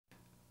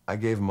I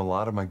gave him a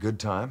lot of my good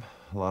time,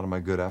 a lot of my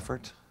good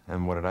effort,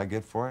 and what did I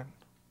get for it?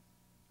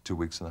 2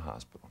 weeks in the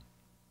hospital.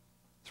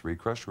 3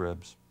 crushed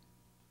ribs,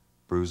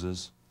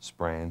 bruises,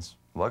 sprains.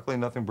 Luckily,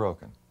 nothing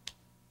broken.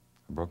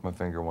 I broke my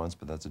finger once,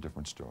 but that's a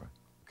different story.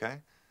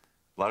 Okay?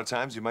 A lot of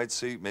times you might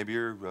see, maybe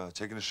you're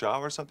taking a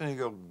shower or something, and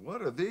you go,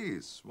 what are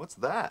these? What's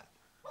that?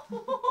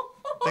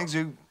 Things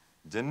you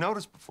didn't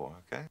notice before,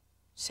 okay?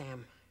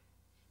 Sam,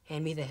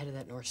 hand me the head of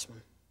that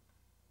Norseman.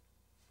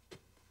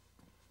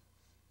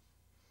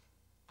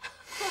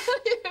 What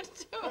are you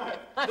doing?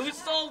 I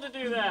was told to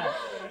do that.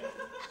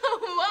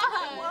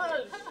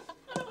 What?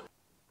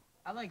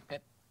 I like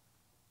Pit.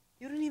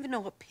 You don't even know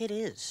what Pit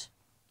is.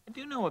 I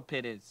do know what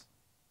Pit is.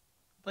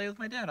 I play with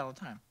my dad all the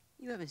time.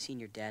 You haven't seen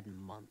your dad in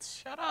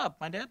months. Shut up.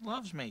 My dad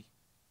loves me.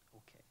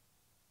 Okay.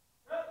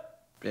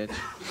 Bitch.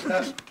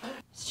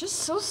 It's just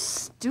so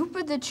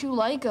stupid that you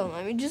like him.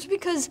 I mean, just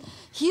because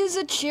he is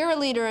a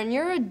cheerleader and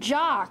you're a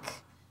jock.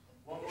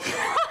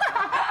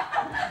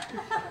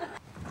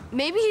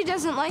 Maybe he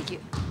doesn't like you.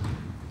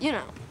 You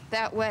know,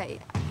 that way.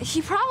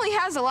 He probably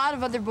has a lot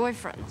of other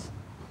boyfriends.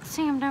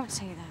 Sam, don't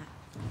say that.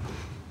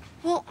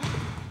 Well,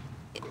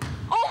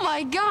 oh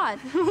my God.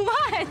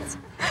 What?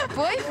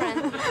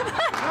 Boyfriend?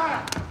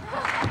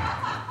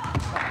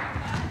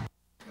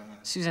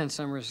 Suzanne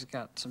Summers has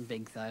got some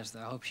big thighs,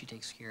 though. I hope she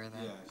takes care of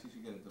that. Yeah, she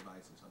should get a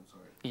device of some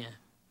sort. Yeah.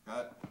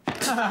 Cut.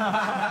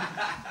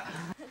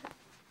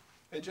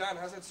 Hey, John,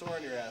 how's that sore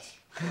on your ass?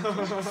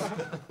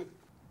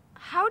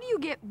 How do you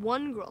get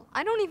one girl?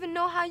 I don't even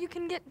know how you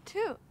can get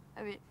two.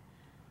 I mean,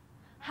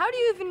 how do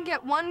you even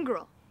get one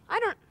girl? I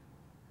don't...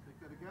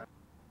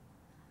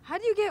 How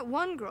do you get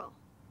one girl?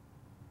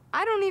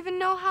 I don't even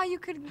know how you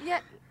could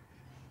get...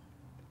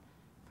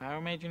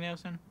 Fire Major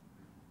Nelson?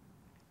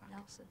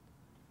 Nelson.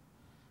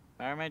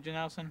 Fire Major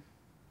Nelson?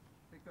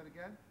 Take that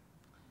again.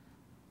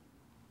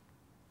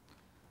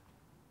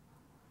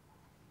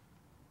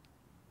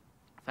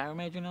 Fire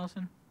Major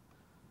Nelson?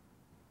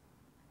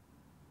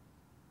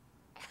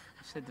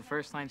 I said the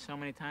first line so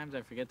many times,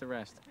 I forget the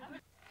rest.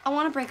 I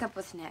want to break up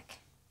with Nick.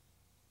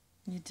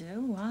 You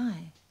do?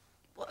 Why?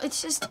 Well,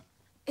 it's just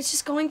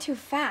going too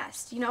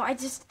fast. You know,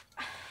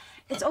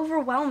 it's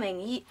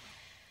overwhelming. He...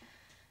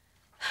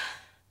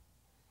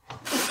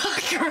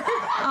 Fucker.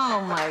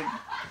 Oh, my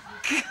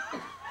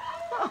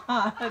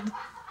God.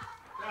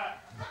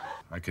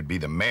 I could be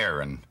the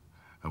mayor and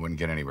I wouldn't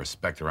get any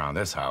respect around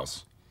this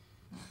house.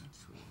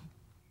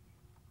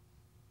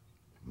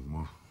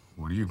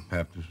 What do you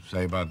have to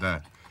say about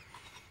that?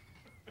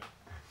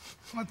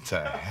 What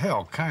the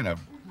hell kind of...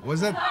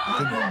 Was it...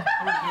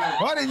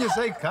 Why didn't you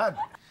say cut?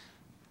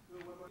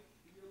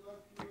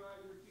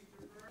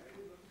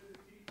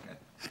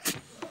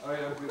 Oh,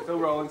 yeah, still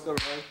rolling, still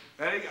rolling.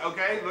 Ready?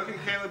 Okay, looking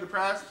Caleb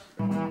depressed.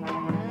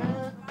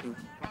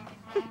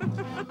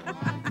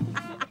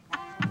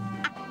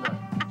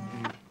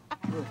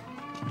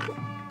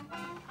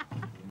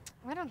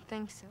 I don't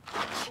think so.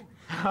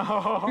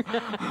 Oh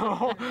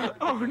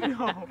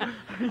no.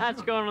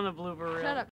 That's going on the blooper reel. Shut up.